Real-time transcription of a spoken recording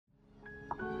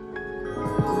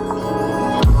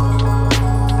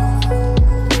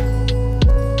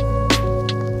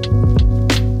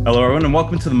everyone, and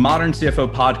welcome to the Modern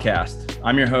CFO Podcast.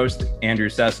 I'm your host, Andrew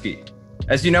Seski.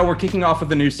 As you know, we're kicking off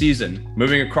with a new season,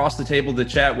 moving across the table to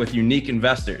chat with unique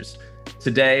investors.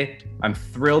 Today, I'm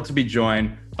thrilled to be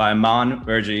joined by Aman,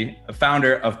 Verjee, a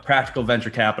founder of Practical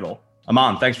Venture Capital.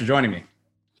 Aman, thanks for joining me.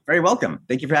 Very welcome.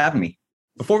 Thank you for having me.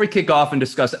 Before we kick off and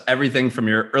discuss everything from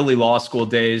your early law school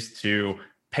days to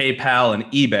PayPal and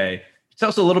eBay, tell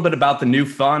us a little bit about the new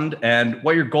fund and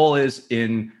what your goal is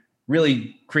in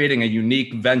really creating a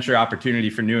unique venture opportunity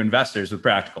for new investors with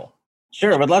Practical.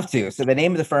 Sure, would love to. So the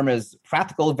name of the firm is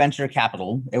Practical Venture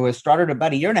Capital. It was started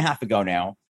about a year and a half ago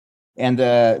now. And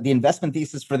the investment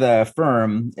thesis for the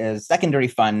firm is a secondary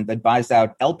fund that buys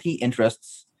out LP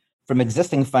interests from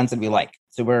existing funds that we like.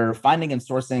 So we're finding and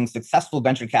sourcing successful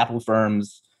venture capital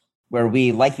firms where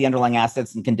we like the underlying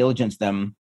assets and can diligence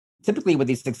them. Typically with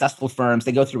these successful firms,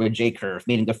 they go through a J curve,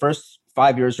 meaning the first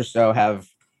 5 years or so have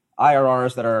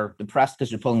IRRs that are depressed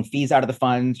because you're pulling fees out of the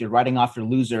funds, you're writing off your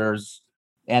losers.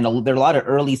 And there are a lot of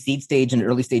early seed stage and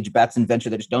early stage bets in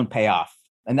venture that just don't pay off.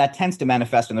 And that tends to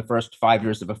manifest in the first 5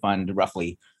 years of a fund,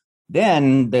 roughly.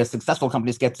 Then the successful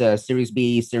companies get to Series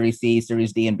B, Series C,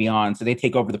 Series D, and beyond. So they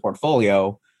take over the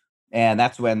portfolio. And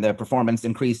that's when the performance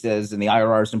increases and the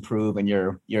IRRs improve and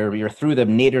you're through the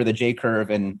nadir of the J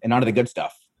curve and onto the good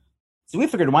stuff. So we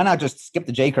figured, why not just skip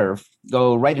the J curve,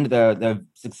 go right into the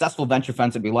successful venture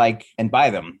funds that we like and buy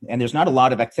them. And there's not a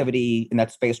lot of activity in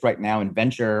that space right now in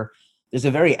venture. There's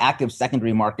a very active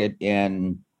secondary market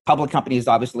in public companies,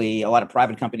 obviously, a lot of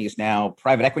private companies now.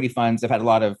 Private equity funds have had a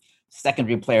lot of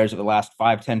secondary players over the last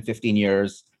 5, 10, 15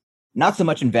 years. Not so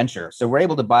much in venture. So we're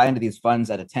able to buy into these funds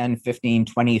at a 10, 15,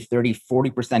 20, 30,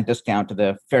 40% discount to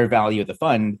the fair value of the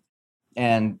fund.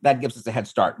 And that gives us a head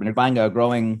start. When you're buying a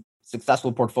growing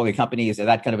successful portfolio companies at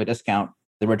that kind of a discount,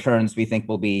 the returns we think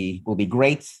will be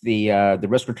great. The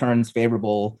risk returns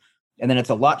favorable. And then it's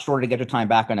a lot shorter to get your time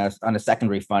back on a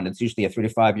secondary fund. It's usually a 3 to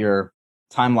 5 year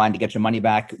timeline to get your money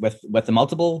back with the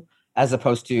multiple, as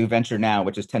opposed to venture now,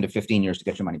 which is 10 to 15 years to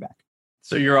get your money back.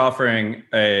 So you're offering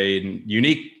a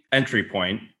unique entry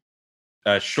point,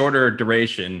 a shorter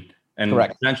duration, and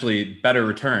Correct. Potentially better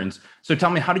returns. So tell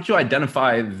me, how did you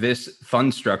identify this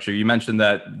fund structure? You mentioned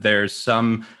that there's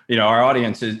some, our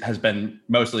audience has been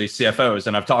mostly CFOs,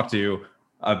 and I've talked to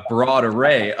a broad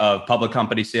array of public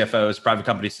company CFOs, private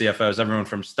company CFOs, everyone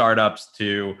from startups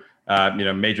to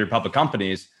major public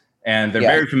companies, and they're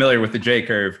very familiar with the J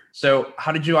curve. So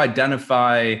how did you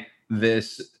identify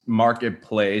this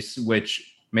marketplace,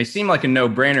 which may seem like a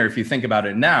no-brainer if you think about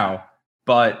it now,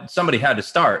 but somebody had to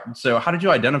start. So how did you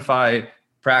identify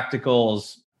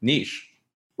Practical's niche?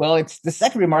 Well, it's the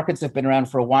secondary markets have been around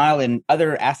for a while in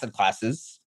other asset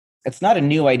classes. It's not a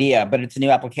new idea, but it's a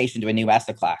new application to a new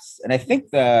asset class. And I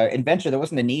think in venture, there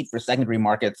wasn't a need for secondary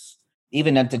markets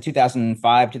even into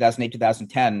 2005, 2008,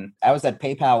 2010. I was at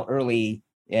PayPal early.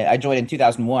 I joined in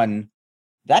 2001.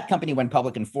 That company went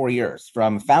public in 4 years.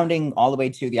 From founding all the way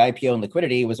to the IPO and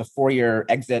liquidity was a 4-year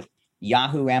exit.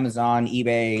 Yahoo, Amazon,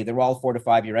 eBay, they were all 4 to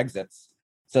 5 year exits.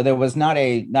 So there was not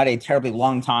a terribly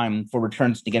long time for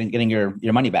returns to getting your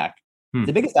money back.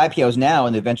 The biggest IPOs now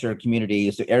in the venture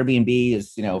community, so Airbnb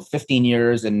is 15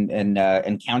 years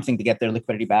and counting to get their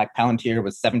liquidity back. Palantir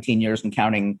was 17 years and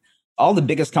counting. All the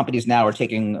biggest companies now are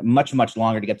taking much, much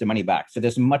longer to get their money back. So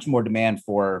there's much more demand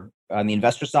on the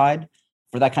investor side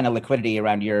for that kind of liquidity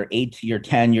around year 8, year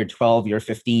 10, year 12, year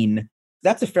 15.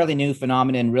 That's a fairly new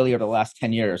phenomenon really over the last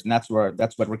 10 years. And that's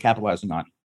what we're capitalizing on.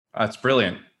 That's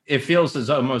brilliant. It feels as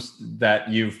almost that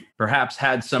you've perhaps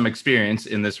had some experience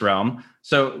in this realm.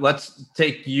 So let's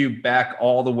take you back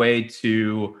all the way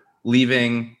to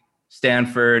leaving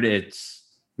Stanford. It's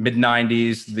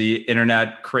mid-90s. The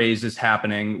internet craze is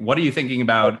happening. What are you thinking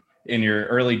about in your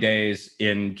early days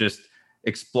in just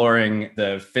exploring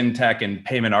the fintech and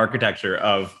payment architecture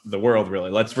of the world, really?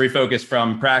 Let's refocus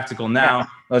from Practical now.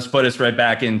 Let's put us right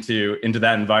back into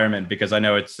that environment, because I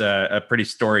know it's a pretty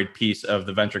storied piece of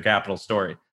the venture capital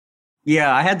story.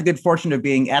 Yeah, I had the good fortune of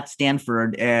being at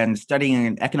Stanford and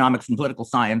studying economics and political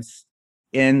science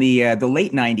in the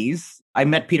late 90s. I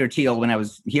met Peter Thiel when I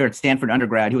was here at Stanford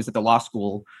undergrad. He was at the law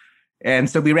school. And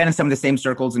so we ran in some of the same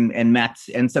circles and met.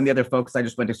 And some of the other folks I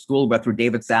just went to school with were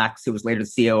David Sachs, who was later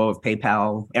the COO of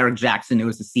PayPal, Eric Jackson, who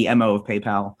was the CMO of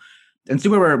PayPal. And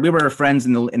so we were friends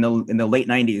in the late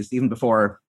 90s, even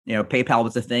before PayPal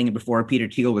was a thing and before Peter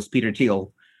Thiel was Peter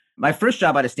Thiel. My first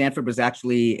job out of Stanford was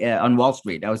actually on Wall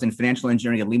Street. I was in financial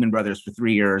engineering at Lehman Brothers for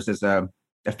 3 years as a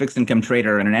fixed income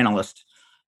trader and an analyst.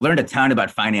 Learned a ton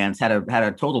about finance, had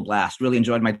a total blast, really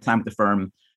enjoyed my time at the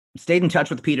firm. Stayed in touch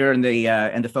with Peter and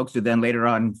the folks who then later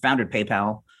on founded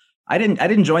PayPal. I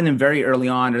didn't join them very early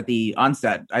on at the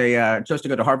onset. I chose to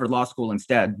go to Harvard Law School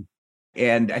instead.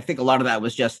 And I think a lot of that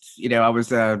was just, I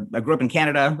grew up in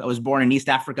Canada. I was born in East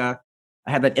Africa.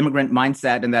 I had that immigrant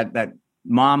mindset and that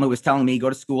mom who was telling me, go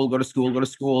to school,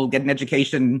 get an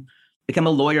education, become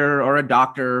a lawyer or a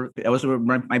doctor. Those were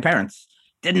my parents.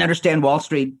 Didn't understand Wall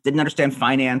Street, didn't understand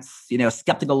finance,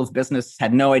 skeptical of business,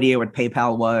 had no idea what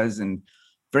PayPal was, and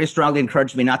very strongly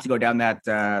encouraged me not to go down that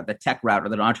the tech route or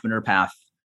that entrepreneur path.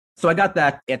 So I got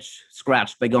that itch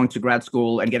scratched by going to grad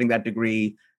school and getting that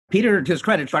degree. Peter, to his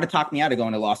credit, tried to talk me out of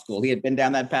going to law school. He had been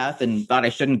down that path and thought I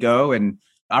shouldn't go and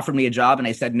offered me a job, and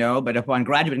I said no. But upon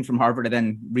graduating from Harvard, I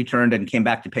then returned and came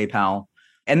back to PayPal.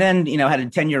 And then, had a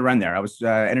 10-year run there. I was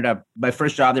ended up, my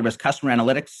first job there was customer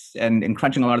analytics and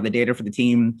crunching a lot of the data for the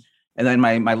team. And then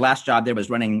my last job there was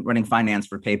running finance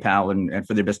for PayPal and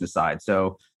for their business side.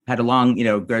 So had a long,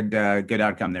 good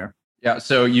outcome there. Yeah.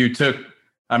 So you took,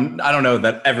 I don't know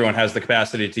that everyone has the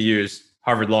capacity to use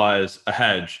Harvard Law as a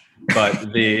hedge,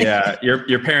 but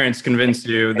your parents convinced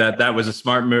you that was a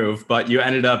smart move, but you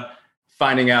ended up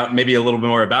finding out maybe a little bit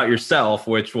more about yourself,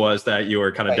 which was that you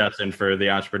were kind of destined for the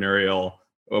entrepreneurial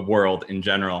world in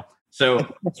general. So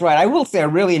that's right. I will say I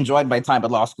really enjoyed my time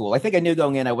at law school. I think I knew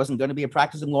going in I wasn't going to be a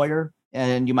practicing lawyer.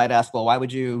 And you might ask, well, why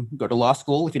would you go to law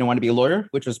school if you don't want to be a lawyer?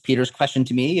 Which was Peter's question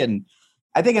to me. And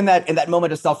I think in that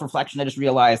moment of self-reflection, I just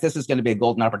realized this is going to be a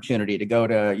golden opportunity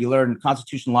to you learn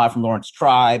constitutional law from Lawrence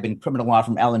Tribe and criminal law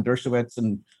from Alan Dershowitz.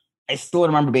 And I still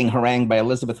remember being harangued by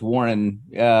Elizabeth Warren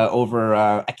over,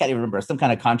 I can't even remember, some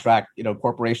kind of contract,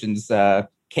 corporations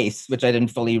case, which I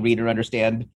didn't fully read or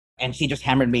understand. And she just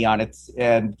hammered me on it.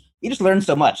 And you just learn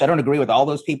so much. I don't agree with all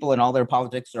those people and all their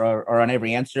politics or on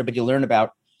every answer, but you learn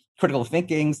about critical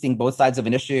thinking, seeing both sides of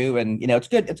an issue. And, it's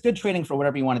good. It's good training for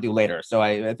whatever you want to do later. So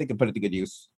I think I put it to good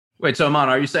use. Wait, so Aman,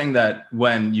 are you saying that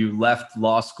when you left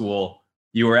law school,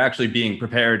 you were actually being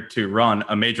prepared to run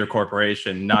a major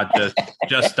corporation, not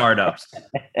just startups?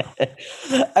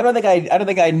 I don't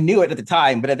think I knew it at the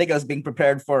time, but I think I was being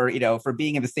prepared for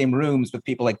being in the same rooms with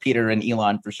people like Peter and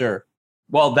Elon for sure.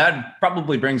 Well, that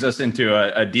probably brings us into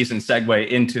a decent segue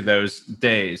into those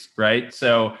days, right?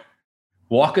 So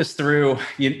walk us through,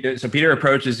 so Peter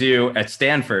approaches you at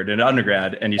Stanford in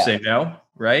undergrad and you say no,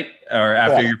 right? Or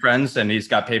after your friends, and he's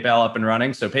got PayPal up and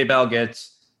running. So PayPal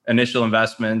gets initial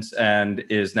investments and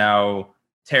is now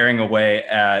tearing away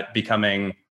at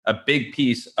becoming a big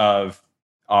piece of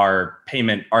our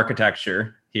payment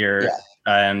architecture here. Yeah.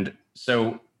 And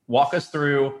so walk us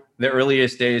through the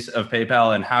earliest days of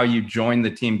PayPal and how you joined the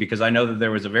team, because I know that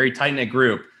there was a very tight-knit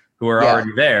group who were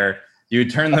already there. You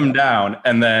turned them down,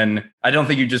 and then I don't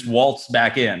think you just waltzed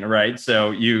back in, right? So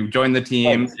you joined the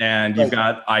team and you've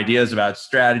got ideas about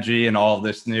strategy and all of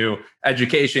this new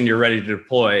education you're ready to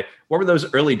deploy. What were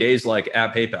those early days like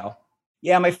at PayPal?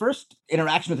 Yeah, my first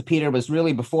interaction with Peter was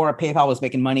really before PayPal was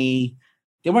making money.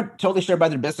 They weren't totally sure about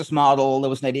their business model. There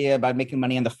was an idea about making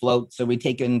money on the float. So we'd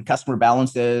take in customer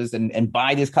balances and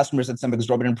buy these customers at some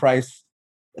exorbitant price,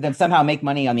 and then somehow make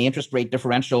money on the interest rate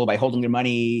differential by holding their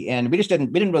money. And we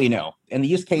didn't really know. And the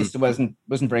use case wasn't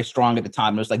very strong at the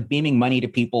time. It was like beaming money to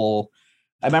people.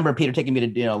 I remember Peter taking me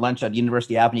to lunch at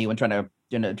University Avenue and trying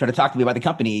to talk to me about the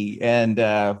company. And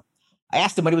I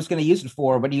asked him what he was going to use it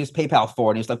for, what do you use PayPal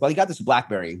for? And he was like, well, you got this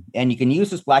BlackBerry and you can use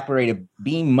this BlackBerry to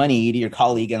beam money to your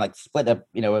colleague and like split up,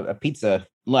 a pizza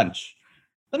lunch.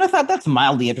 And I thought that's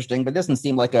mildly interesting, but it doesn't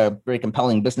seem like a very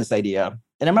compelling business idea.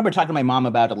 And I remember talking to my mom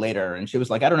about it later, and she was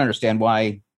like, I don't understand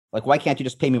why can't you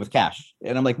just pay me with cash?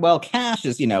 And I'm like, well, cash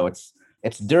is,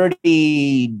 it's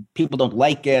dirty. People don't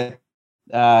like it.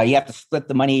 You have to split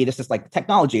the money. This is like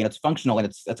technology and it's functional and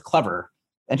it's clever.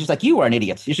 And she's like, you are an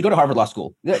idiot. You should go to Harvard Law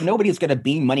School. Nobody's going to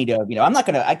beam money to,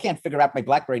 I can't figure out my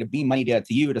BlackBerry to beam money to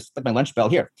you to split my lunch bill.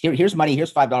 Here's money.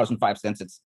 Here's $5.05.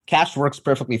 It's cash works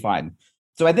perfectly fine.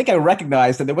 So I think I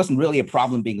recognized that there wasn't really a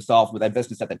problem being solved with that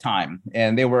business at the time.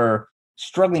 And they were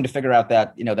struggling to figure out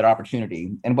that, that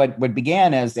opportunity. And what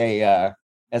began as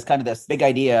as kind of this big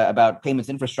idea about payments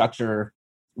infrastructure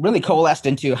really coalesced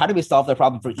into how do we solve the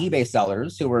problem for eBay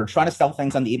sellers who were trying to sell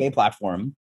things on the eBay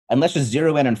platform. And let's just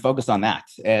zero in and focus on that.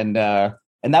 And that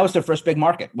was their first big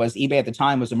market. Was eBay at the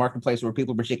time was a marketplace where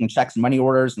people were taking checks and money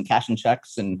orders and cashing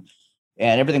checks, and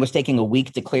everything was taking a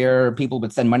week to clear. People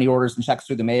would send money orders and checks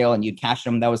through the mail, and you'd cash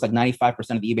them. That was like 95%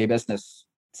 of the eBay business.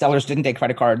 Sellers didn't take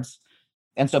credit cards,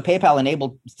 and so PayPal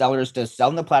enabled sellers to sell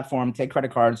on the platform, take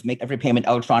credit cards, make every payment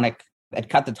electronic. It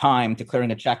cut the time to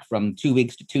clearing a check from 2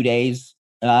 weeks to 2 days,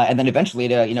 and then eventually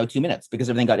to 2 minutes because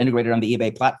everything got integrated on the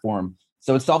eBay platform.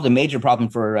 So it solved a major problem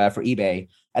for eBay.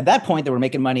 At that point, they were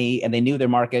making money and they knew their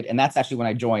market. And that's actually when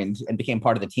I joined and became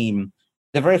part of the team.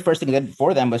 The very first thing I did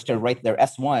for them was to write their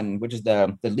S1, which is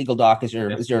the legal doc, as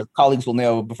your colleagues will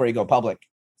know before you go public.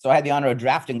 So I had the honor of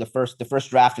drafting the first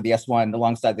draft of the S1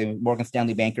 alongside the Morgan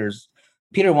Stanley bankers.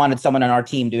 Peter wanted someone on our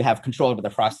team to have control over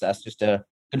the process, just to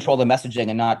control the messaging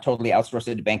and not totally outsource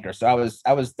it to bankers. So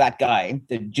I was that guy,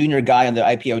 the junior guy on the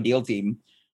IPO deal team.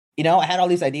 I had all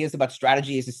these ideas about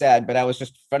strategy, as you said, but I was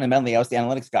just fundamentally, I was the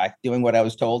analytics guy doing what I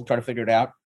was told, trying to figure it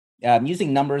out,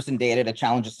 using numbers and data to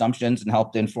challenge assumptions and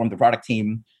help to inform the product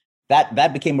team.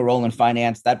 That became a role in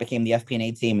finance. That became the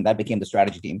FP&A team. And that became the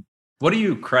strategy team. What do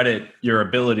you credit your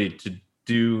ability to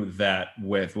do that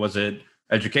with? Was it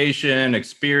education,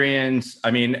 experience?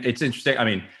 I mean, it's interesting. I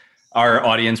mean, our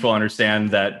audience will understand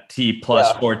that T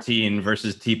plus 14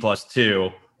 versus T plus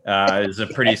 2 is a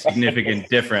pretty significant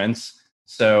difference.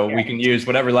 So we can use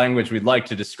whatever language we'd like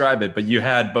to describe it, but you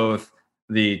had both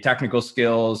the technical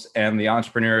skills and the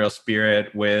entrepreneurial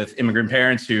spirit with immigrant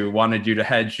parents who wanted you to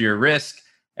hedge your risk.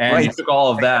 And you took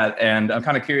all of that. And I'm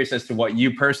kind of curious as to what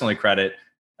you personally credit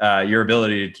your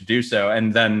ability to do so.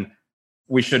 And then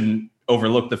we shouldn't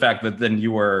overlook the fact that then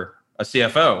you were a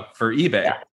CFO for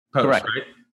eBay post, correct. Right?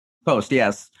 Post,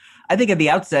 yes. I think at the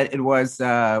outset, it was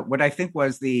what I think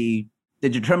was the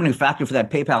determining factor for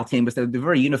that PayPal team was that they're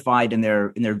very unified in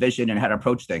their vision and how to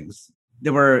approach things.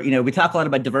 There were, we talk a lot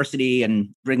about diversity and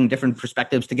bringing different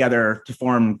perspectives together to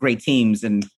form great teams.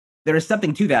 And there is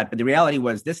something to that. But the reality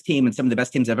was this team and some of the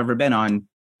best teams I've ever been on,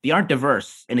 they aren't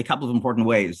diverse in a couple of important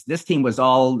ways. This team they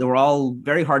were all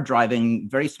very hard driving,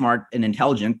 very smart and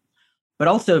intelligent, but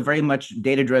also very much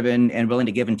data driven and willing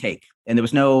to give and take. And there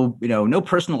was no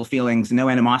personal feelings, no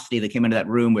animosity that came into that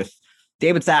room with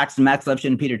David Sachs and Max Levchin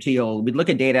and Peter Thiel. We'd look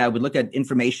at data, we'd look at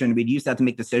information, we'd use that to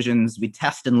make decisions, we'd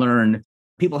test and learn.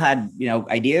 People had,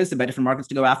 ideas about different markets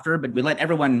to go after, but we let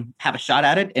everyone have a shot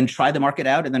at it and try the market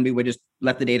out. And then we would just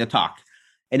let the data talk.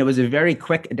 And it was a very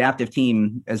quick adaptive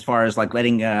team as far as like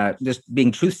letting, just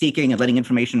being truth seeking and letting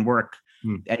information work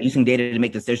and using data to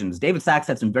make decisions. David Sachs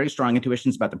had some very strong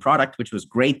intuitions about the product, which was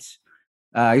great.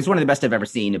 He's one of the best I've ever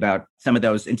seen about some of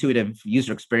those intuitive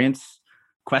user experience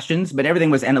questions, but everything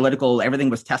was analytical.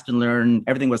 Everything was test and learn.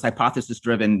 Everything was hypothesis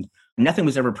driven. Nothing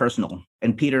was ever personal.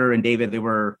 And Peter and David, they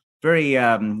were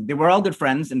all good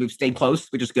friends and we've stayed close,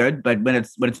 which is good. But when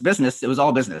it's business, it was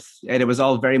all business and it was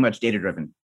all very much data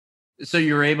driven. So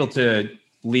you were able to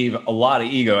leave a lot of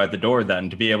ego at the door then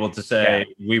to be able to say,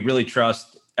 we really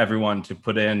trust everyone to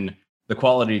put in the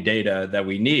quality data that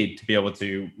we need to be able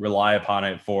to rely upon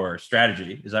it for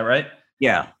strategy. Is that right?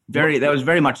 Yeah, that was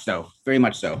very much so. Very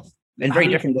much so. And very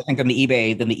different, I think, than the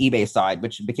eBay side,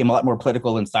 which became a lot more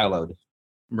political and siloed.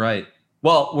 Right.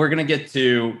 Well, we're going to get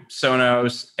to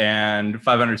Sonos and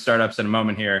 500 startups in a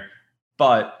moment here,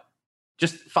 but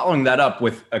just following that up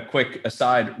with a quick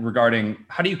aside regarding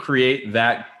how do you create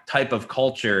that type of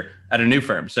culture at a new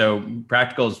firm? So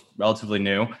Practical is relatively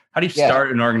new. How do you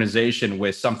start an organization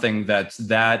with something that's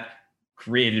that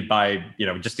created by,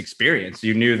 just experience?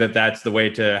 You knew that that's the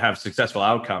way to have successful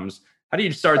outcomes. How do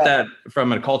you start that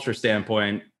from a culture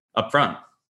standpoint up front?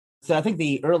 So I think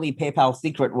the early PayPal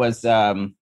secret was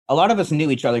a lot of us knew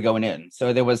each other going in.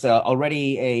 So there was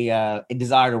already a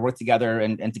desire to work together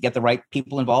and to get the right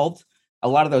people involved. A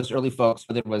lot of those early folks,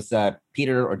 whether it was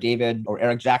Peter or David or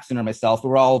Eric Jackson or myself, we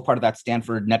were all part of that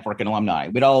Stanford network and alumni.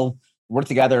 We'd all worked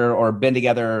together or been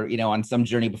together, on some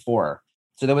journey before.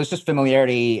 So there was just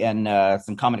familiarity and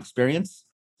some common experience.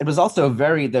 It was also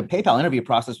the PayPal interview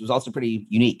process was also pretty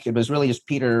unique. It was really just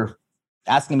Peter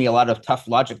asking me a lot of tough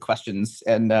logic questions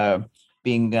and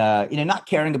being, not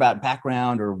caring about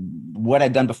background or what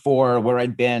I'd done before, where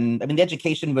I'd been. I mean, the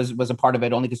education was a part of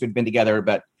it only because we'd been together,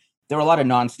 but there were a lot of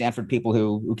non-Stanford people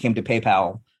who came to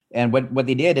PayPal. And what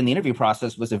they did in the interview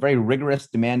process was a very rigorous,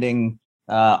 demanding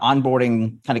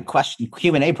onboarding kind of question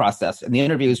Q&A process. And the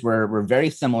interviews were very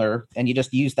similar. And you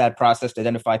just use that process to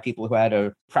identify people who had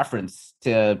a preference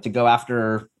to go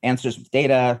after answers with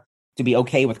data, to be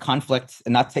okay with conflict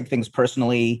and not take things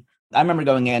personally. I remember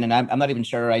going in and I'm not even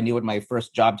sure I knew what my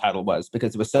first job title was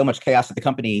because there was so much chaos at the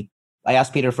company. I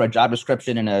asked Peter for a job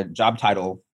description and a job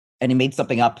title and he made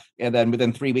something up. And then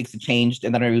within 3 weeks it changed.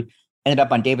 And then I ended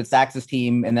up on David Sachs's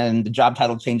team and then the job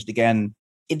title changed again.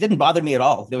 It didn't bother me at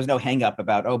all. There was no hang up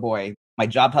about, oh boy, my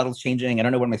job title's changing. I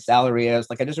don't know what my salary is.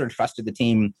 Like I just sort of trusted the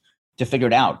team to figure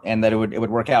it out and that it would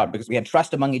work out because we had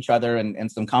trust among each other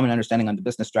and some common understanding on the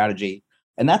business strategy.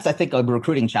 And that's, I think, a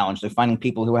recruiting challenge, like finding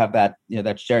people who have that,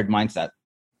 that shared mindset.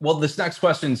 Well, this next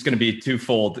question is going to be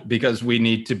twofold because we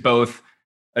need to both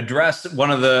address one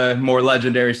of the more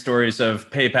legendary stories of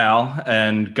PayPal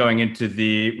and going into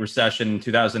the recession in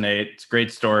 2008. It's a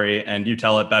great story and you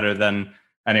tell it better than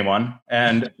anyone.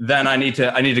 And then I need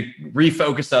to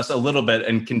refocus us a little bit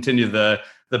and continue the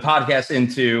podcast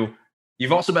into,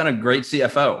 You've also been a great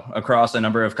CFO across a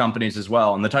number of companies as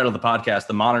well. And the title of the podcast,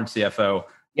 The Modern CFO.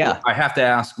 Yeah. I have to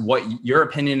ask what your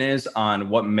opinion is on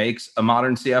what makes a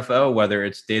modern CFO, whether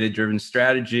it's data-driven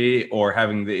strategy or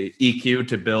having the EQ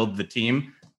to build the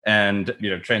team and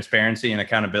transparency and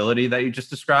accountability that you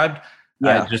just described.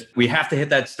 Yeah. We have to hit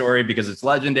that story because it's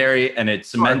legendary and it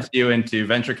cements you into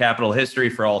venture capital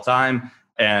history for all time.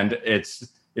 And it's,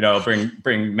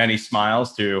 bring many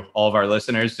smiles to all of our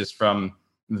listeners just from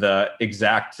the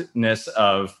exactness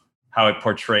of how it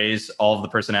portrays all of the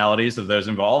personalities of those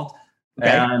involved. Okay.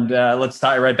 And let's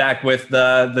tie it right back with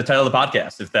the title of the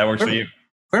podcast, if that works for you.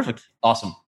 Perfect.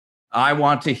 Awesome. I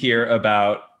want to hear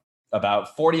about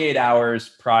 48 hours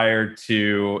prior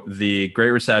to the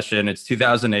Great Recession. It's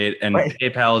 2008, and right.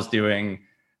 PayPal is doing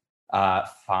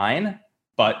fine,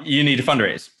 but you need to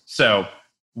fundraise. So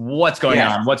what's going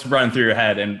on? What's running through your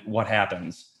head, and what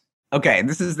happens? Okay,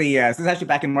 this is actually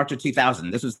back in March of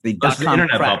 2000. This was the dot-com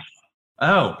internet crash.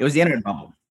 Bubble. Oh. It was the internet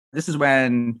bubble. This is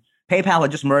when PayPal had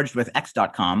just merged with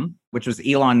X.com, which was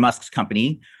Elon Musk's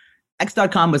company.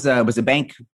 X.com was a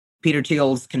bank. Peter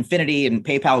Thiel's Confinity and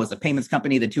PayPal was a payments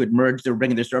company. The two had merged. They were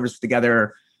bringing their services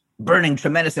together, burning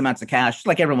tremendous amounts of cash,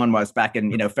 like everyone was back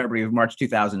in February of March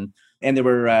 2000. And they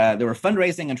were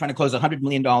fundraising and trying to close a $100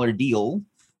 million deal.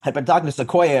 Had been talking to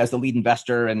Sequoia as the lead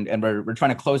investor, and we're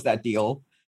trying to close that deal.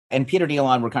 And Peter and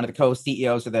Elon were kind of the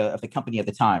co-CEOs of the company at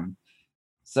the time.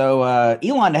 So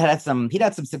Elon had some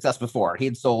success before. He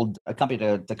had sold a company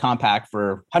to Compaq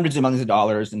for hundreds of millions of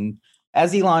dollars. And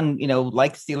as Elon,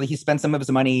 like Steely, he spent some of his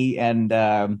money and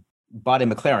bought a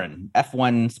McLaren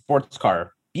F1 sports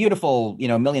car. Beautiful,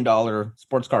 $1 million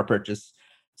sports car purchase.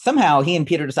 Somehow he and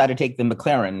Peter decided to take the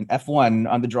McLaren F1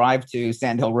 on the drive to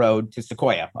Sand Hill Road to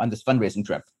Sequoia on this fundraising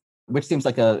trip, which seems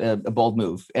like a bold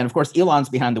move. And of course, Elon's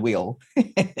behind the wheel.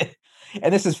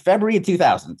 And this is February of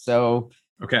 2000. So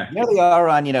okay, here they are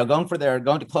on, going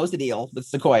to close the deal with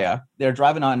Sequoia. They're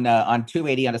driving on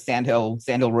 280 on a Sand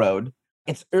Hill Road.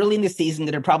 It's early in the season.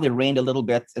 It had probably rained a little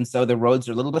bit, and so the roads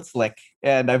are a little bit slick.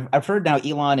 And I've heard now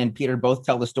Elon and Peter both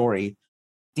tell the story.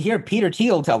 To hear Peter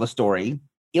Thiel tell the story,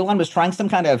 Elon was trying some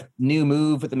kind of new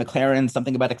move with the McLaren,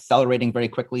 something about accelerating very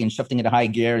quickly and shifting into high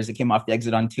gear as it came off the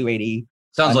exit on 280.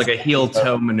 Sounds like a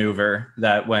heel-toe maneuver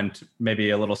that went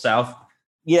maybe a little south.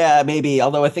 Yeah, maybe.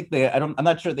 Although I think I'm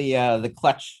not sure the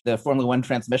clutch, the Formula One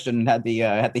transmission had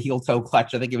the heel-toe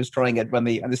clutch. I think he was throwing it on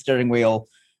the steering wheel,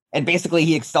 and basically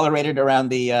he accelerated around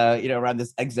the around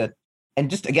this exit. And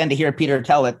just again to hear Peter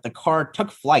tell it, the car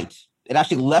took flight. It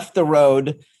actually left the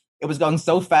road. It was going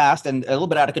so fast and a little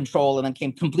bit out of control, and then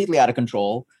came completely out of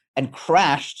control and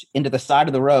crashed into the side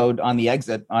of the road on the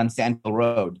exit on Sand Hill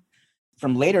Road.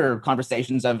 From later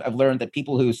conversations, I've learned that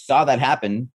people who saw that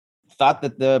happen thought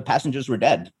that the passengers were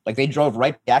dead. Like they drove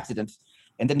right to the accident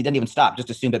and then he didn't even stop, just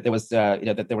assumed that there was,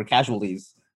 that there were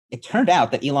casualties. It turned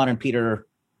out that Elon and Peter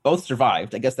both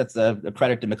survived. I guess that's a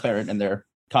credit to McLaren and their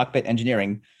cockpit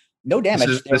engineering. No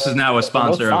damage. This is now a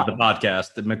sponsor of the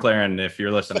podcast, the McLaren, if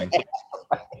you're listening.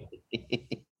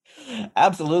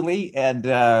 Absolutely. And,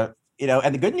 and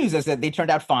the good news is that they turned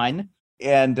out fine.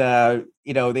 And,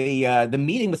 the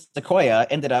meeting with Sequoia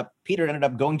Peter ended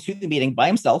up going to the meeting by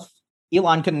himself.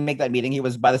 Elon couldn't make that meeting. He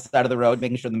was by the side of the road,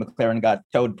 making sure the McLaren got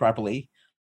towed properly.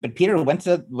 But Peter went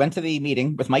to the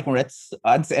meeting with Mike Moritz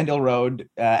on Sand Hill Road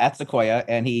at Sequoia,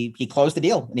 and he closed the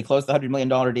deal. And he closed the $100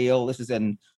 million deal. This is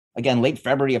in, again, late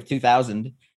February of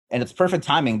 2000. And it's perfect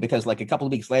timing because like a couple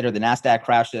of weeks later, the NASDAQ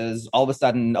crashes. All of a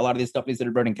sudden, a lot of these companies that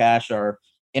are burning cash are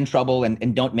in trouble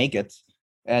and don't make it.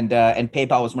 And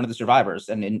PayPal was one of the survivors.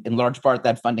 And in large part,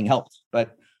 that funding helped.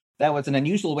 But that was an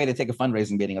unusual way to take a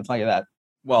fundraising meeting, I'll tell you that.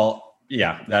 Well,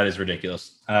 yeah, that is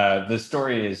ridiculous. The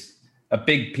story is a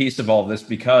big piece of all of this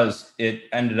because it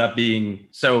ended up being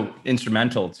so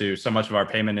instrumental to so much of our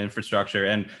payment infrastructure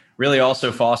and really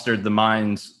also fostered the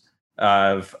minds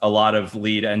of a lot of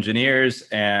lead engineers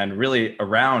and really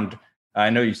around, I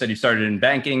know you said you started in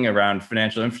banking around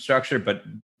financial infrastructure, but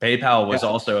PayPal was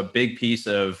also a big piece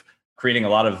of creating a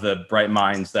lot of the bright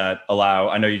minds that allow,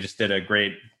 I know you just did a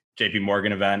great JP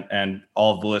Morgan event and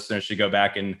all of the listeners should go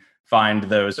back and find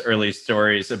those early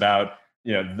stories about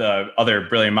the other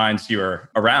brilliant minds you were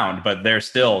around, but they're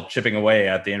still chipping away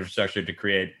at the infrastructure to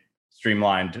create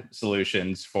streamlined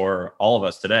solutions for all of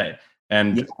us today.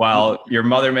 And while your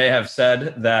mother may have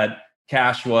said that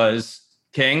cash was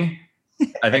king,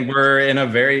 I think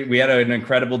we had an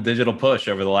incredible digital push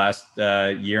over the last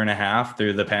year and a half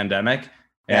through the pandemic.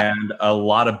 And a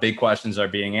lot of big questions are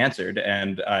being answered.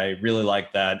 And I really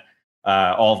like that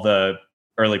all the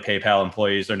early PayPal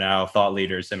employees are now thought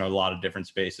leaders in a lot of different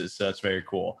spaces. So that's very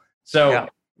cool. So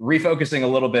refocusing a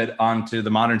little bit onto the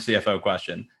modern CFO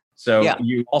question. So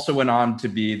you also went on to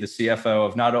be the CFO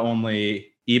of not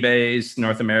only eBay's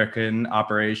North American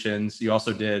operations, you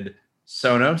also did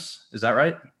Sonos. Is that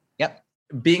right? Yep.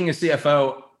 Being a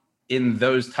CFO in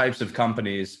those types of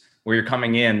companies where you're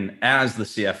coming in as the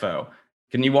CFO,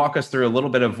 can you walk us through a little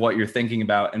bit of what you're thinking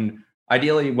about? And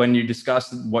ideally, when you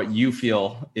discuss what you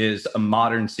feel is a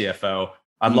modern CFO,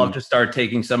 I'd love to start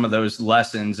taking some of those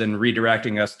lessons and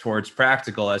redirecting us towards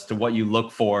practical as to what you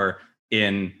look for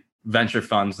in venture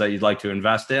funds that you'd like to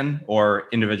invest in or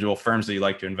individual firms that you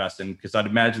like to invest in, because I'd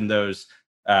imagine those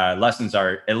lessons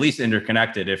are at least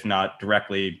interconnected, if not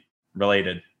directly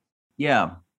related.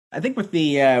 Yeah, I think with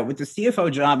the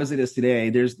CFO job as it is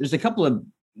today, there's a couple of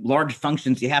large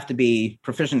functions you have to be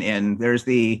proficient in. There's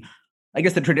the, I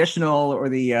guess, the traditional or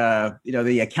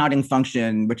the accounting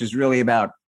function, which is really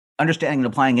about understanding and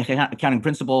applying accounting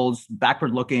principles,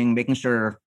 backward looking, making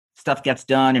sure stuff gets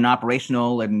done and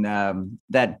operational, and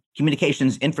that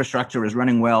communications infrastructure is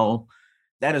running well.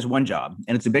 That is one job,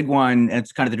 and it's a big one. And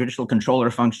it's kind of the traditional controller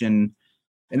function,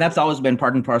 and that's always been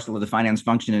part and parcel of the finance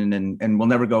function, and will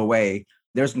never go away.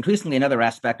 There's increasingly another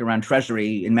aspect around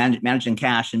treasury and managing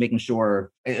cash and making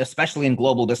sure, especially in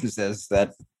global businesses,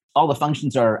 that all the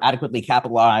functions are adequately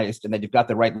capitalized and that you've got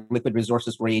the right liquid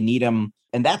resources where you need them.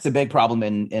 And that's a big problem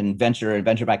in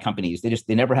venture-backed companies.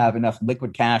 They never have enough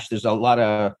liquid cash. There's a lot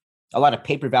of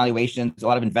paper valuations. A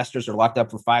lot of investors are locked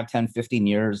up for 5, 10, 15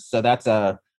 years. So that's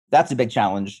a big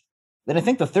challenge. Then I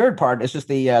think the third part is just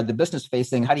the business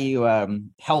facing. How do you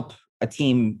help a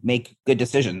team make good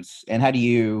decisions? And how do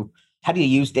you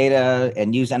use data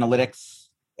and use analytics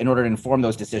in order to inform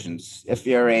those decisions? If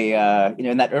you're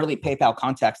in that early PayPal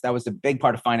context, that was a big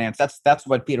part of finance. That's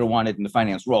what Peter wanted in the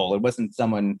finance role. It wasn't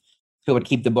someone who would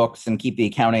keep the books and keep the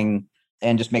accounting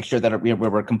and just make sure that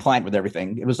we're compliant with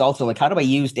everything. It was also like, how do I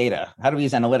use data? How do we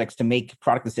use analytics to make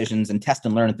product decisions and test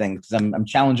and learn things? Because I'm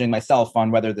challenging myself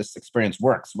on whether this experience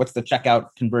works. What's the checkout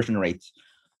conversion rate?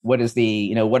 What is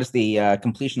the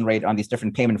completion rate on these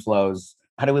different payment flows?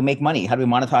 How do we make money? How do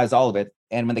we monetize all of it?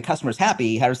 And when the customer's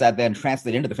happy, how does that then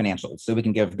translate into the financials so we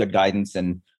can give good guidance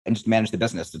and just manage the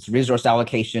business? It's resource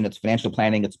allocation, it's financial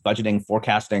planning, it's budgeting,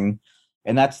 forecasting.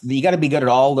 And you got to be good at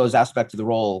all those aspects of the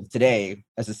role today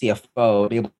as a CFO,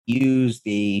 be able to use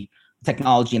the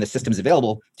technology and the systems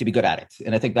available to be good at it.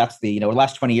 And I think that's the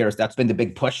last 20 years, that's been the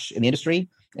big push in the industry.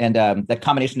 And that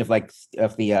combination of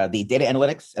the data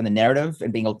analytics and the narrative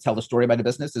and being able to tell the story about the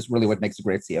business is really what makes a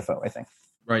great CFO, I think.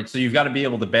 Right. So you've got to be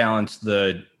able to balance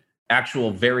the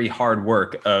actual very hard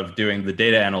work of doing the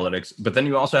data analytics, but then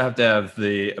you also have to have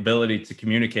the ability to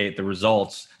communicate the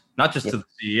results, not just to the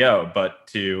CEO, but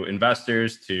to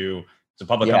investors, to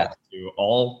public companies, to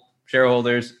all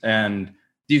shareholders. And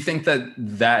do you think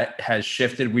that has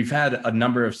shifted? We've had a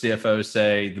number of CFOs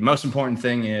say the most important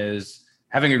thing is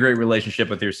having a great relationship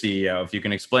with your CEO. If you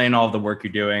can explain all of the work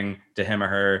you're doing to him or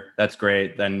her, that's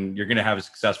great. Then you're going to have a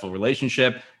successful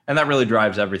relationship. And that really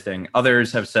drives everything.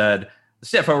 Others have said the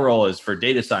CFO role is for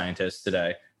data scientists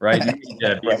today, right? You need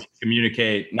to be able to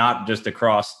communicate not just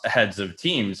across heads of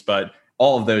teams, but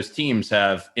all of those teams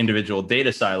have individual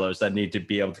data silos that need to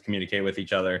be able to communicate with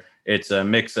each other. It's a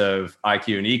mix of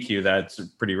IQ and EQ that's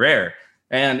pretty rare.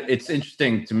 And it's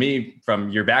interesting to me from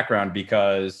your background,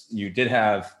 because you did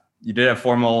have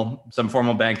some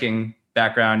formal banking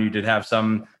background. You did have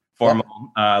some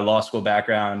formal law school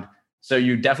background. So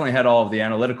you definitely had all of the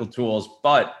analytical tools,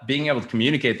 but being able to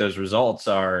communicate those results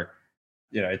are,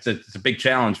 it's a big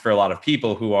challenge for a lot of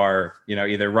people who are,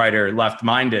 either right or left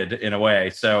minded in a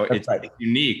way. So it's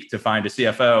unique to find a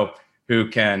CFO who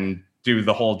can do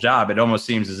the whole job. It almost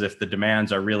seems as if the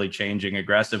demands are really changing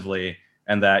aggressively,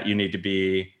 and that you need to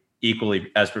be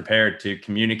equally as prepared to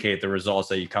communicate the results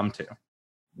that you come to.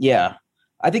 Yeah,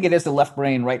 I think it is the left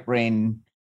brain, right brain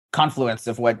confluence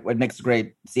of what makes a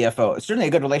great CFO. Certainly a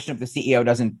good relationship with the CEO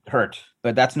doesn't hurt,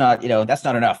 but that's not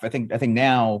enough. I think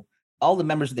now all the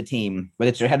members of the team, whether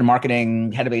it's your head of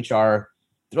marketing, head of HR,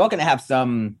 they're all going to have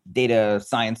some data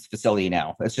science facility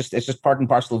now. It's just part and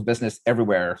parcel of business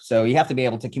everywhere. So you have to be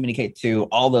able to communicate to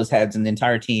all those heads and the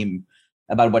entire team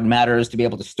about what matters, to be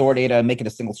able to store data, make it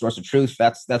a single source of truth.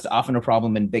 That's often a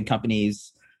problem in big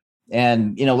companies.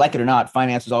 And, like it or not,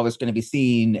 finance is always going to be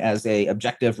seen as a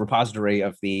objective repository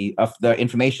of the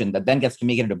information that then gets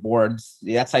communicated to boards.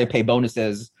 That's how you pay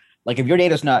bonuses. Like if your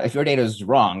data is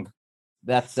wrong,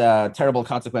 that's terrible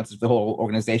consequences for the whole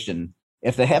organization.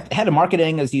 If the head of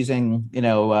marketing is using,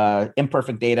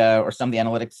 imperfect data, or some of the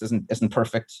analytics isn't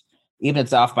perfect, even if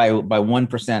it's off by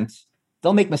 1%,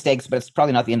 they'll make mistakes, but it's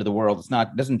probably not the end of the world.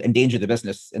 It doesn't endanger the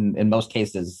business in most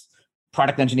cases.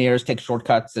 Product engineers take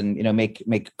shortcuts and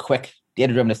make quick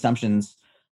data-driven assumptions.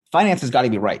 finance has got to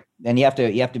be right, and you have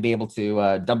to be able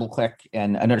to double click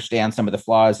and understand some of the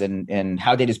flaws and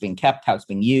how data is being kept, how it's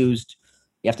being used.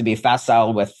 You have to be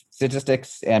facile with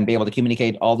statistics and be able to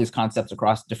communicate all these concepts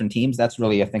across different teams. That's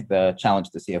really, I think, the challenge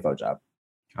of the CFO job.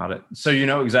 Got it. So you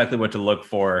know exactly what to look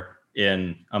for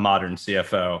in a modern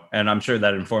CFO, and I'm sure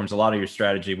that informs a lot of your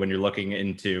strategy when you're looking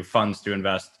into funds to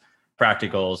invest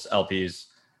practicals, LPs,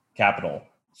 capital.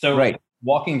 So right.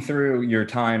 Walking through your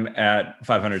time at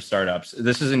 500 Startups,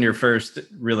 this isn't your first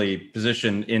really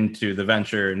position into the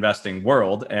venture investing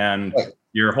world, and Right.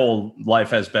 your whole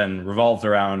life has been revolved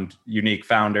around unique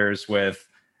founders with,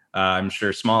 I'm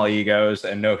sure, small egos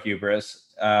and no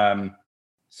hubris.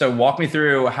 So walk me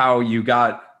through how you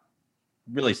got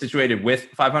really situated with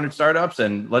 500 Startups,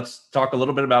 and let's talk a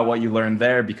little bit about what you learned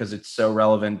there because it's so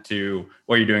relevant to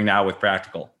what you're doing now with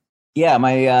Practical. Yeah,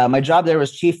 my job there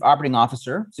was chief operating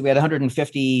officer. So we had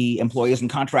 150 employees and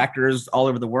contractors all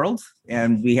over the world,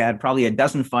 and we had probably a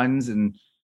dozen funds and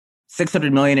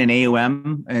 600 million in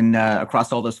AUM and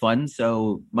across all those funds.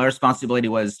 So my responsibility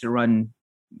was to run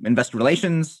investor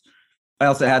relations. I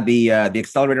also had the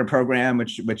accelerator program,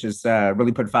 which has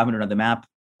really put 500 on the map.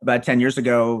 About 10 years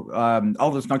ago,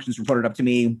 all those functions reported up to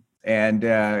me, and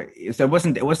so it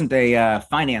wasn't a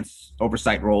finance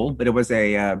oversight role, but it was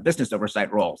a business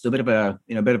oversight role. So a bit of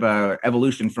a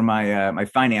evolution from my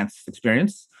finance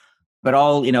experience, but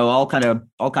all kind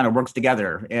of works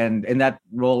together. And in that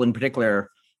role in particular,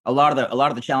 a lot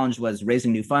of the challenge was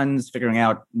raising new funds, figuring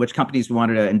out which companies we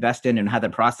wanted to invest in, and how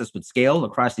that process would scale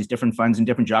across these different funds in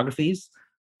different geographies.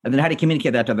 And then how do you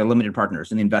communicate that to the limited partners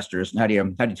and the investors, and how do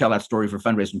you tell that story for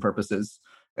fundraising purposes?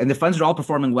 And the funds are all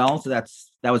performing well, so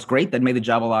that was great. That made the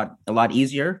job a lot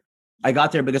easier. I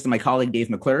got there because of my colleague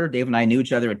Dave McClure. Dave and I knew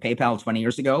each other at PayPal 20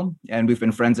 years ago, and we've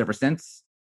been friends ever since.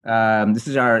 This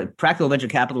is our Practical Venture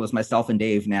Capital is myself and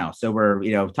Dave now, so we're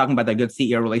talking about that good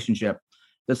CEO relationship.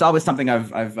 That's always something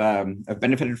I've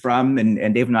benefited from,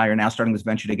 and Dave and I are now starting this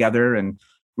venture together, and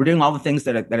we're doing all the things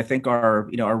that I think are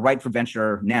right for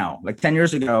venture now. Like 10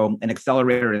 years ago, an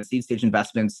accelerator and seed stage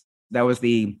investments, that was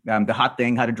the hot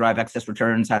thing: how to drive excess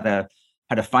returns, how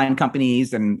to find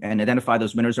companies and identify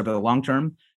those winners over the long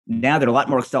term. Now there are a lot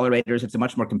more accelerators. It's a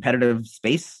much more competitive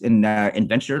space in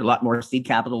venture. A lot more seed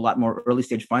capital, a lot more early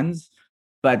stage funds.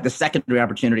 But the secondary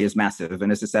opportunity is massive.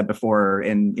 And as I said before,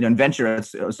 in venture,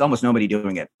 it's almost nobody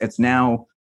doing it. It's now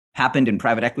happened in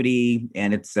private equity,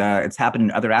 and it's happened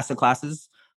in other asset classes.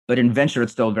 But in venture,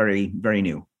 it's still very, very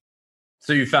new.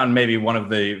 So you found maybe one of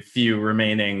the few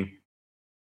remaining.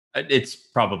 It's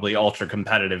probably ultra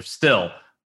competitive still.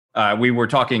 We were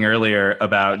talking earlier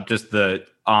about just the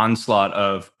onslaught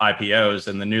of IPOs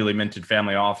and the newly minted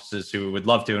family offices who would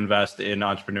love to invest in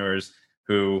entrepreneurs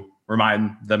who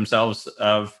remind themselves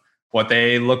of what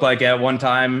they look like at one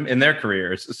time in their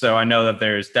careers. So I know that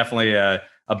there's definitely a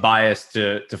bias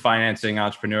to financing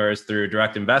entrepreneurs through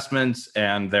direct investments,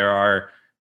 and there are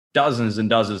dozens and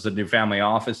dozens of new family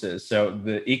offices. So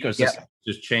the ecosystem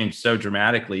just changed so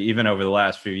dramatically, even over the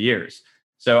last few years.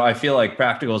 So I feel like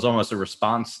Practical is almost a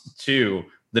response to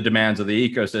the demands of the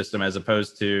ecosystem, as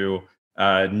opposed to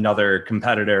another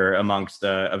competitor amongst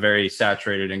a very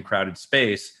saturated and crowded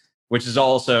space, which is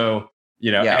also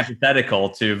antithetical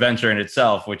to venture in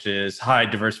itself, which is high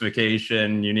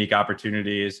diversification, unique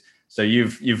opportunities. So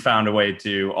you've found a way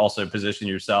to also position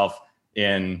yourself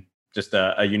in just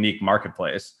a unique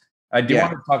marketplace. I do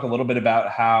want to talk a little bit about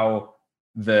how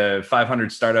the 500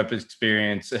 startup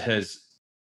experience has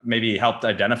maybe helped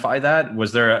identify that.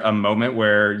 Was there a moment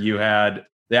where you had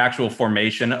the actual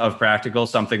formation of Practical,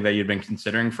 something that you'd been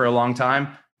considering for a long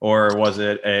time? Or was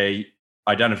it a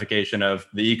identification of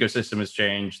the ecosystem has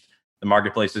changed, the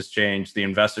marketplace has changed, the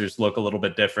investors look a little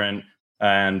bit different,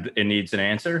 and it needs an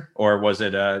answer? Or was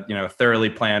it thoroughly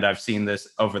planned? I've seen this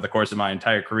over the course of my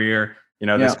entire career.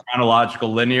 This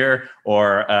chronological linear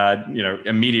or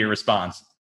immediate response?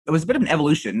 It was a bit of an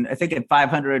evolution. I think at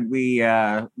 500, we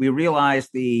realized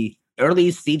the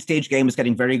early seed stage game was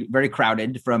getting very, very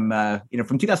crowded. From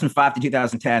 2005 to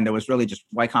 2010, there was really just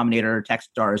Y Combinator,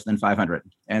 Techstars, then 500,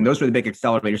 and those were the big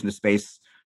accelerators in the space.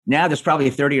 Now there's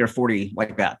probably 30 or 40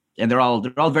 like that, and they're all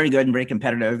very good and very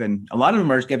competitive, and a lot of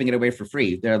them are giving it away for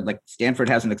free. They're like, Stanford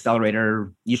has an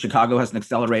accelerator, UChicago has an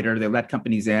accelerator. They let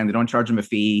companies in, they don't charge them a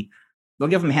fee. They'll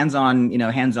give them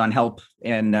hands-on help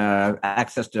and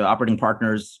access to operating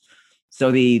partners.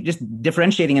 So the just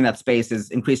differentiating in that space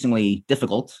is increasingly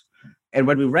difficult. And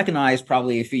what we recognized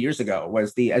probably a few years ago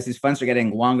was as these funds are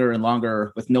getting longer and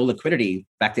longer with no liquidity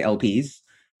back to LPs,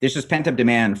 there's just pent-up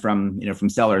demand from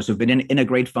sellers who've been in a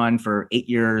great fund for 8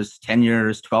 years, 10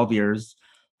 years, 12 years,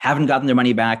 haven't gotten their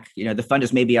money back. The fund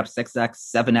is maybe up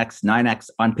 6x, 7x,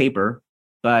 9x on paper,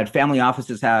 But family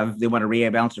offices they want to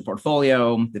rebalance their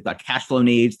portfolio. They've got cash flow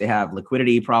needs. They have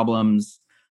liquidity problems.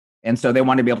 And so they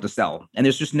want to be able to sell. And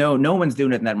there's just no one's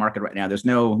doing it in that market right now. There's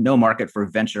no market for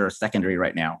venture or secondary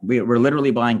right now. We're literally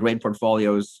buying great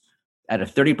portfolios at a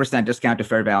 30% discount to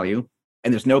fair value.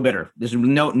 And there's no bidder. There's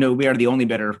no, we are the only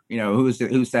bidder,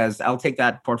 who says, I'll take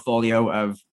that portfolio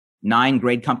of 9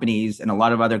 great companies and a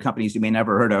lot of other companies you may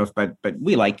never heard of, but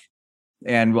we like,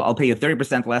 and I'll pay you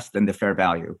 30% less than the fair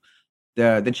value.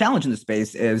 The challenge in the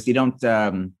space is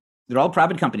they're all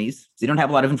private companies. So you don't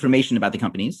have a lot of information about the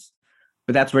companies.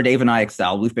 But that's where Dave and I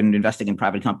excel. We've been investing in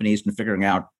private companies and figuring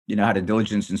out, how to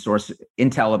diligence and source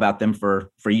intel about them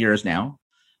for years now.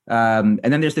 And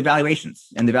then there's the valuations,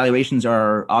 and the valuations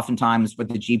are oftentimes what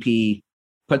the GP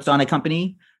puts on a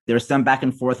company. There's some back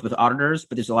and forth with auditors,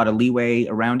 but there's a lot of leeway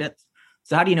around it.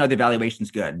 So how do you know the valuation's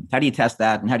good? How do you test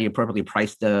that, and how do you appropriately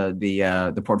price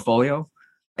the portfolio?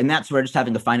 And that's where just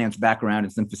having a finance background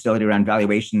and some facility around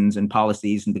valuations and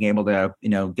policies and being able to,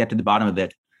 get to the bottom of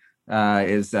it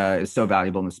is so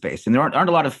valuable in the space. And there aren't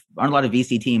a lot of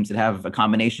VC teams that have a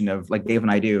combination of, like Dave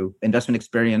and I do, investment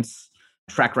experience,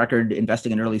 track record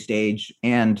investing in early stage,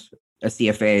 and a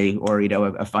CFA or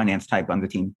a finance type on the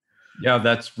team. Yeah,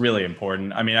 that's really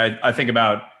important. I mean, I think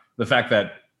about the fact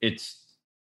that it's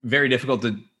very difficult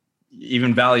to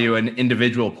even value an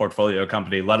individual portfolio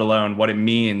company, let alone what it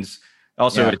means.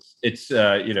 Also, it's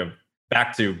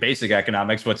back to basic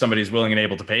economics, what somebody's willing and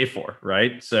able to pay for,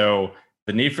 right? So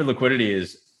the need for liquidity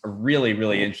is a really,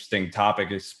 really interesting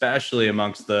topic, especially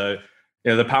amongst the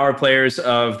power players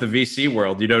of the VC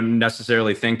world. You don't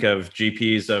necessarily think of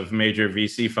GPs of major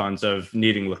VC funds of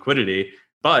needing liquidity,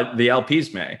 but the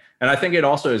LPs may. And I think it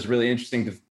also is really interesting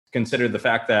to consider the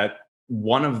fact that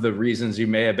one of the reasons you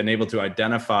may have been able to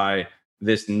identify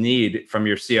this need from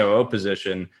your COO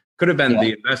position could have been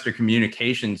the investor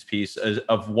communications piece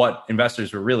of what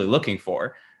investors were really looking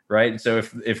for, right? So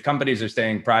if companies are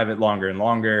staying private longer and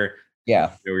longer,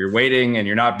 you're waiting and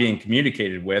you're not being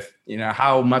communicated with,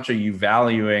 how much are you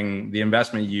valuing the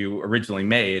investment you originally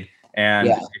made? And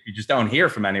if you just don't hear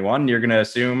from anyone, you're going to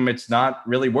assume it's not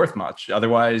really worth much.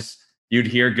 Otherwise, you'd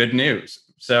hear good news.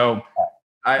 So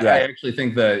I actually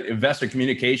think the investor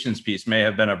communications piece may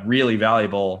have been a really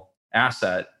valuable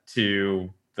asset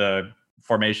to the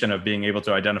formation of being able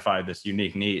to identify this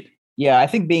unique need. Yeah, I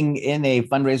think being in a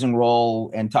fundraising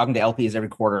role and talking to LPs every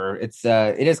quarter, it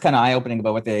is kind of eye-opening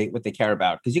about what they care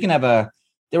about. Because you can have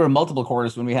there were multiple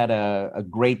quarters when we had a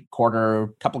great quarter. A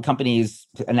couple of companies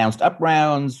announced up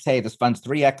rounds. Hey, this fund's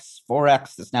 3x,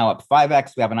 4x. It's now up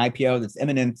 5x. We have an IPO that's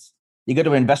imminent. You go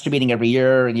to an investor meeting every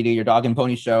year and you do your dog and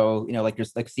pony show, like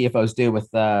CFOs do with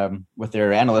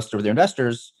their analysts or with their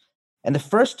investors. And the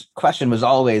first question was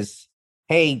always,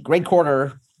 hey, great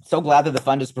quarter. So glad that the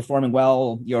fund is performing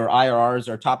well. Your IRRs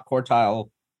are top quartile.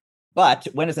 But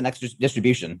when is the next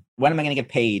distribution? When am I going to get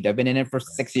paid? I've been in it for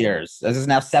 6 years. This is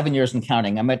now 7 years and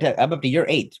counting. I'm up to year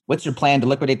 8. What's your plan to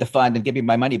liquidate the fund and give me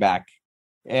my money back?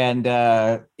 And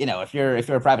if you're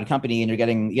a private company and you're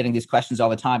getting these questions all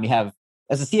the time, you have,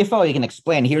 as a CFO, you can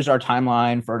explain, here's our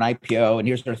timeline for an IPO, and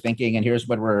here's our thinking, and here's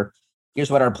what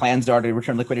our plans are to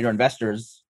return liquidity to our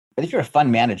investors. But if you're a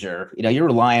fund manager, you're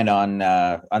relying on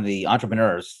the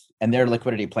entrepreneurs and their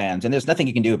liquidity plans, and there's nothing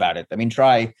you can do about it. I mean,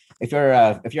 try if you're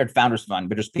at Founders Fund,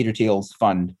 but just Peter Thiel's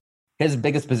fund. His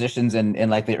biggest positions in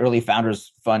like the early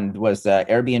Founders Fund was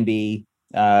Airbnb.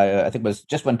 I think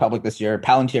just went public this year.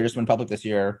 Palantir just went public this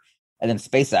year, and then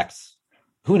SpaceX.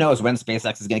 Who knows when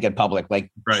SpaceX is going to get public?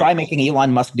 Try making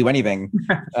Elon Musk do anything,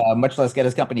 much less get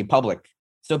his company public.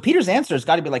 So Peter's answer has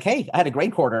got to be like, hey, I had a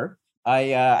great quarter.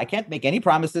 I can't make any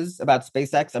promises about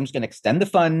SpaceX. I'm just going to extend the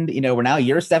fund. We're now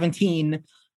year 17.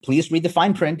 Please read the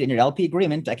fine print in your LP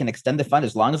agreement. I can extend the fund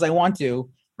as long as I want to.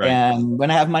 Right. And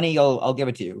when I have money, I'll give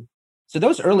it to you. So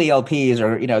those early LPs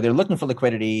are, they're looking for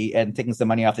liquidity and taking some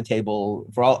money off the table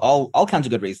for all kinds of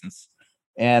good reasons.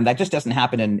 And that just doesn't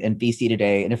happen in VC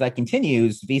today. And if that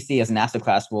continues, VC as an asset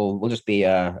class will just be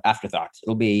an afterthought.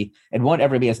 It won't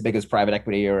ever be as big as private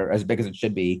equity or as big as it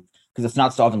should be, because it's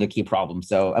not solving a key problem.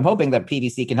 So I'm hoping that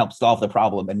PVC can help solve the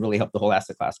problem and really help the whole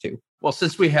asset class too. Well,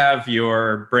 since we have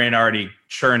your brain already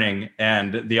churning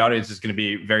and the audience is going to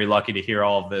be very lucky to hear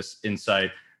all of this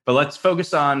insight, but let's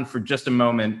focus on for just a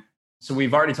moment. So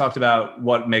we've already talked about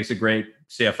what makes a great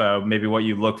CFO, maybe what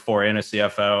you look for in a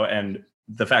CFO, and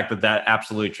the fact that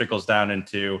absolutely trickles down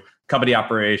into company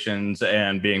operations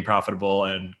and being profitable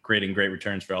and creating great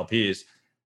returns for LPs.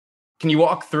 Can you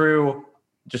walk through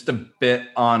just a bit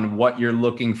on what you're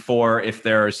looking for if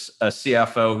there's a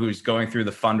CFO who's going through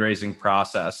the fundraising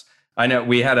process? I know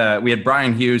we had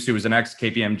Brian Hughes, who was an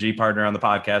ex-KPMG partner on the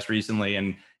podcast recently,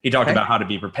 and He talked Okay. about how to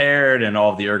be prepared and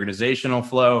all of the organizational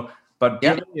flow. But do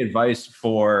you have any advice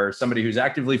for somebody who's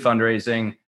actively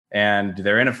fundraising and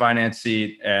they're in a finance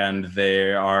seat and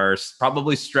they are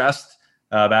probably stressed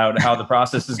about how the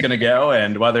process is going to go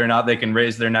and whether or not they can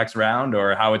raise their next round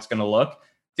or how it's going to look?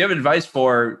 Do you have advice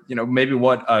for, maybe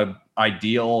what a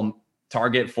ideal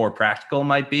target for practical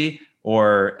might be,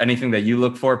 or anything that you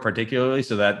look for particularly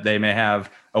so that they may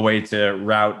have a way to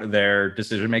route their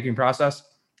decision-making process?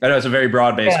 I know it's a very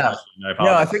broad-based question. I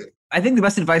apologize. No, I think the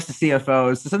best advice to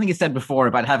CFOs is something you said before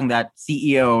about having that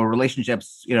CEO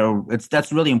relationships.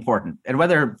 That's really important. And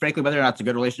whether or not it's a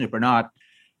good relationship or not,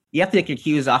 you have to take your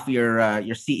cues off of your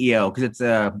CEO, because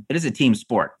it is a team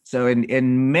sport. So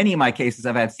in many of my cases,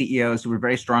 I've had CEOs who were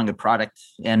very strong at product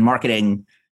and marketing,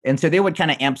 and so they would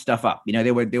kind of amp stuff up.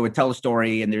 They would tell a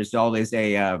story, and there's always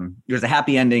there's a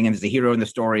happy ending, and there's a hero in the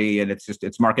story, and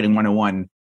it's marketing 101.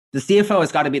 The CFO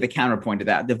has got to be the counterpoint to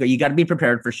that. You got to be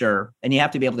prepared for sure, and you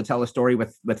have to be able to tell a story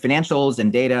with financials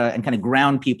and data and kind of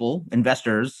ground people,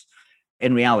 investors,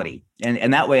 in reality.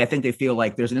 And that way, I think they feel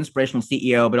like there's an inspirational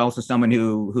CEO, but also someone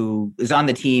who is on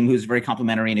the team, who's very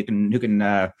complimentary and who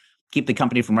can keep the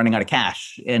company from running out of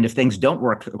cash. And if things don't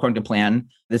work according to plan,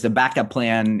 there's a backup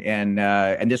plan,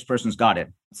 and this person's got it.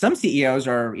 Some CEOs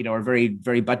are very,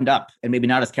 very buttoned up and maybe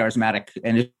not as charismatic,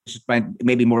 and it's just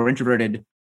maybe more introverted.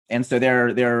 And so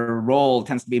their role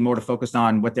tends to be more to focus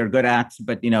on what they're good at,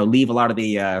 but leave a lot of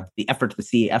the effort to the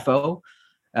CFO.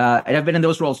 And I've been in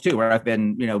those roles too, where I've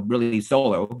been really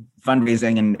solo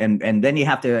fundraising, and then you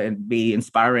have to be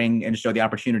inspiring and show the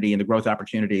opportunity and the growth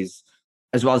opportunities,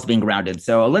 as well as being grounded.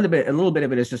 So a little bit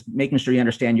of it is just making sure you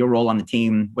understand your role on the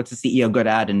team. What's the CEO good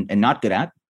at and not good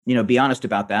at? Be honest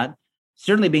about that.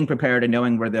 Certainly being prepared and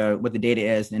knowing what the data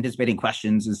is and anticipating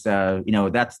questions is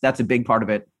that's a big part of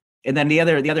it. And then the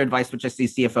other advice, which I see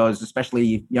CFOs,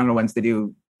 especially younger ones, they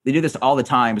do this all the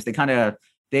time, is they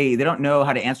don't know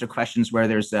how to answer questions where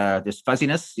there's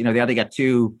fuzziness. They either get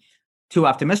too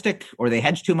optimistic or they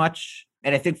hedge too much.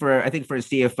 And I think for a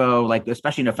CFO, like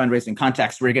especially in a fundraising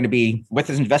context, where you're going to be with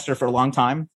this investor for a long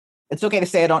time, it's okay to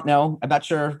say I don't know, I'm not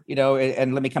sure,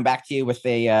 and let me come back to you with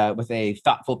a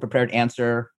thoughtful, prepared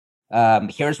answer.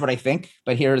 Here's what I think,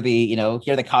 but here are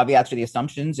the caveats or the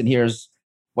assumptions, and here's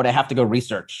what I have to go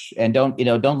research. And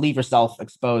don't leave yourself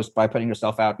exposed by putting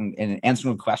yourself out and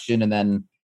answering a question and then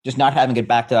just not having it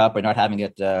backed up or not having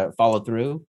it followed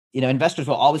through. Investors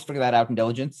will always figure that out in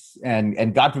diligence,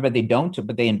 and God forbid they don't,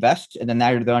 but they invest, and then now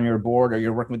you're on your board or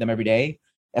you're working with them every day.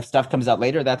 If stuff comes out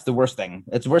later, that's the worst thing.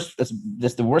 It's worse. It's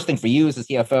just the worst thing for you as a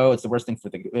CFO. It's the worst thing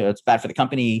it's bad for the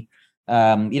company. You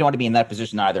don't want to be in that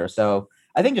position either. So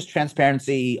I think just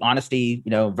transparency, honesty,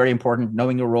 very important.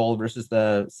 Knowing your role versus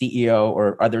the CEO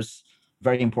or others,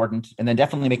 very important. And then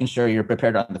definitely making sure you're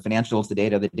prepared on the financials,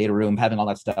 the data room, having all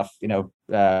that stuff,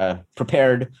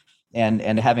 prepared,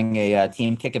 and having a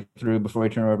team kick it through before we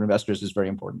turn over to investors is very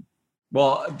important.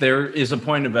 Well, there is a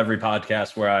point of every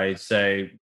podcast where I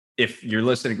say, if you're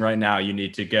listening right now, you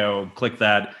need to go click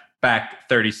that back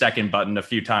 30-second button a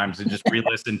few times and just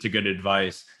re-listen to good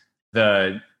advice.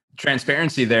 The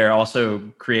transparency there also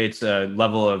creates a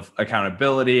level of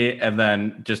accountability, and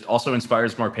then just also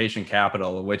inspires more patient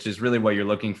capital, which is really what you're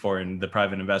looking for in the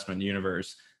private investment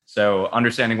universe. So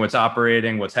understanding what's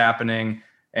operating, what's happening,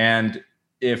 and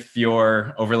if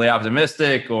you're overly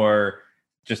optimistic or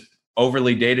just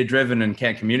overly data driven and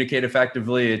can't communicate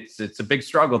effectively, it's a big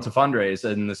struggle to fundraise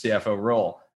in the CFO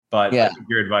role. But yeah, I think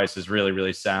your advice is really,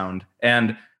 really sound.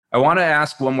 And I want to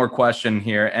ask one more question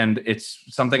here, and it's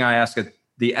something I ask at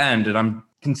the end, and I'm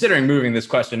considering moving this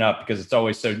question up because it's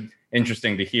always so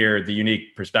interesting to hear the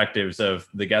unique perspectives of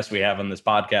the guests we have on this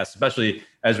podcast, especially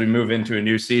as we move into a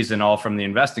new season, all from the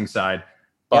investing side.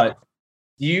 But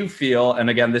do you feel, and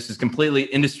again, this is completely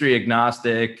industry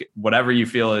agnostic, whatever you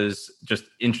feel is just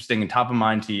interesting and top of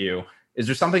mind to you, is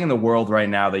there something in the world right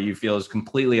now that you feel is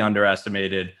completely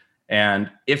underestimated? And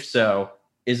if so,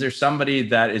 is there somebody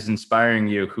that is inspiring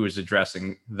you who is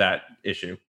addressing that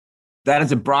issue? That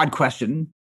is a broad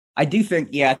question. I do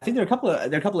think, I think there are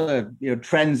a couple of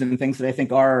trends and things that I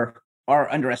think are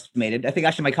underestimated. I think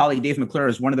actually my colleague Dave McClure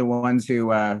is one of the ones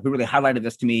who really highlighted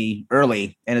this to me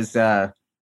early and has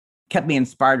kept me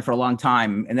inspired for a long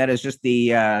time. And that is just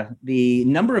the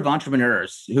number of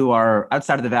entrepreneurs who are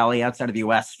outside of the Valley, outside of the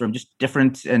US, from just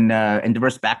different and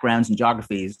diverse backgrounds and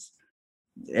geographies.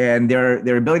 And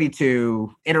their ability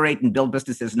to iterate and build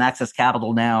businesses and access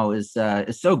capital now is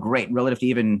so great relative to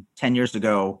even 10 years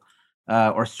ago,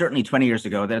 or certainly 20 years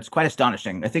ago, that it's quite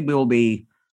astonishing. I think we'll be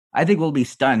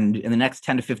stunned in the next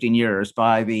 10 to 15 years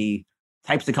by the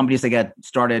types of companies that get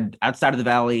started outside of the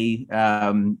Valley,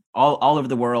 all over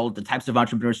the world, the types of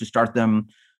entrepreneurs who start them,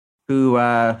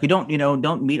 who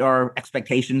don't meet our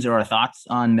expectations or our thoughts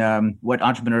on what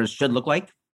entrepreneurs should look like,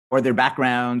 or their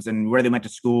backgrounds and where they went to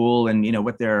school, and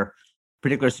what their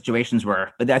particular situations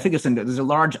were. But I think there's a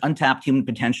large untapped human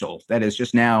potential that is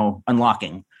just now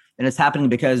unlocking. And it's happening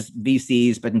because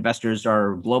VCs, but investors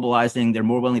are globalizing. They're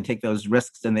more willing to take those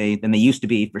risks than they used to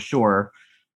be, for sure.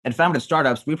 And founded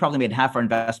startups, we probably made half our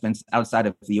investments outside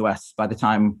of the US by the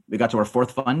time we got to our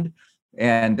fourth fund.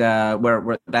 And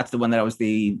where that's the one that I was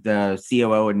the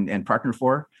COO and partner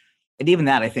for. And even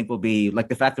that, I think, will be like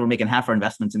the fact that we're making half our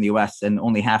investments in the US and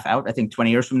only half out. I think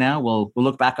 20 years from now, we'll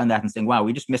look back on that and saying, wow,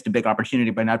 we just missed a big opportunity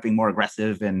by not being more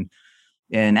aggressive in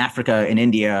Africa, in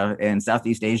India, and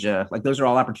Southeast Asia. Like, those are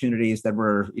all opportunities that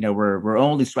we're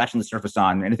only scratching the surface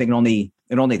on. And I think it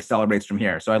only accelerates from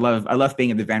here. So I love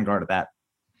being in the vanguard of that.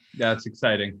 Yeah, it's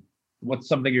exciting. What's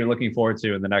something you're looking forward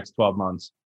to in the next 12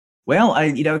 months? Well,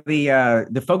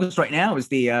 the focus right now is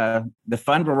the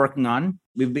fund we're working on.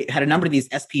 We've had a number of these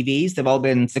SPVs. They've all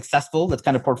been successful. That's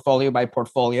kind of portfolio by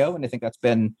portfolio, and I think that's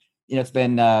been it's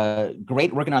been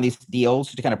great working on these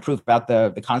deals to kind of prove out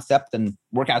the concept and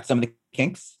work out some of the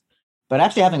kinks. But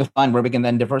actually having a fund where we can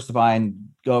then diversify and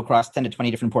go across 10 to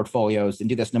 20 different portfolios and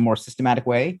do this in a more systematic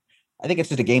way, I think it's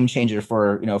just a game changer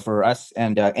for us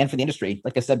and for the industry.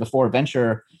 Like I said before,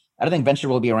 I don't think venture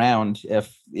will be around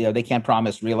if they can't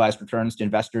promise realized returns to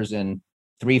investors in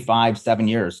 3, 5, 7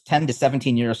 years. 10 to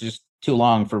 17 years is just too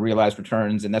long for realized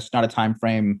returns, and that's not a time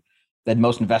frame that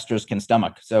most investors can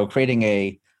stomach. So creating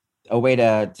a way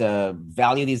to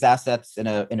value these assets in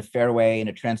a fair way, in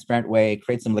a transparent way,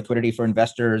 create some liquidity for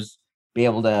investors, be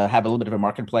able to have a little bit of a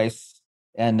marketplace,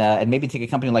 and maybe take a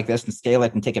company like this and scale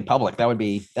it and take it public.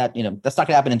 That's not going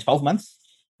to happen in 12 months.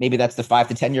 Maybe that's the 5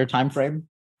 to 10 year time frame.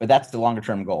 But that's the longer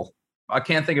term goal. I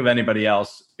can't think of anybody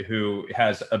else who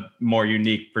has a more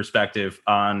unique perspective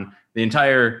on the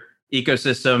entire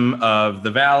ecosystem of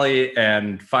the Valley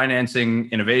and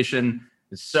financing innovation.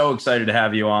 It's so excited to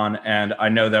have you on. And I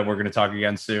know that we're going to talk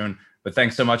again soon. But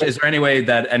thanks so much. Is there any way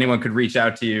that anyone could reach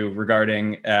out to you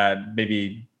regarding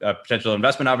maybe a potential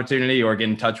investment opportunity or get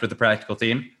in touch with the Practical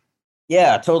team?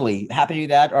 Yeah, totally. Happy to do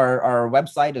that. Our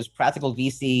website is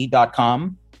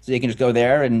practicalvc.com. So you can just go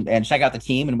there and check out the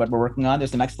team and what we're working on.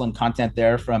 There's some excellent content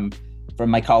there from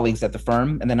my colleagues at the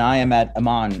firm. And then I am at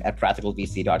Aman at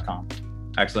practicalvc.com.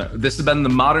 Excellent. This has been the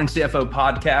Modern CFO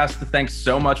Podcast. Thanks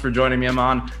so much for joining me,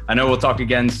 Aman. I know we'll talk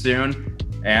again soon,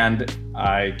 and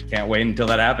I can't wait until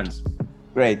that happens.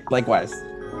 Great. Likewise.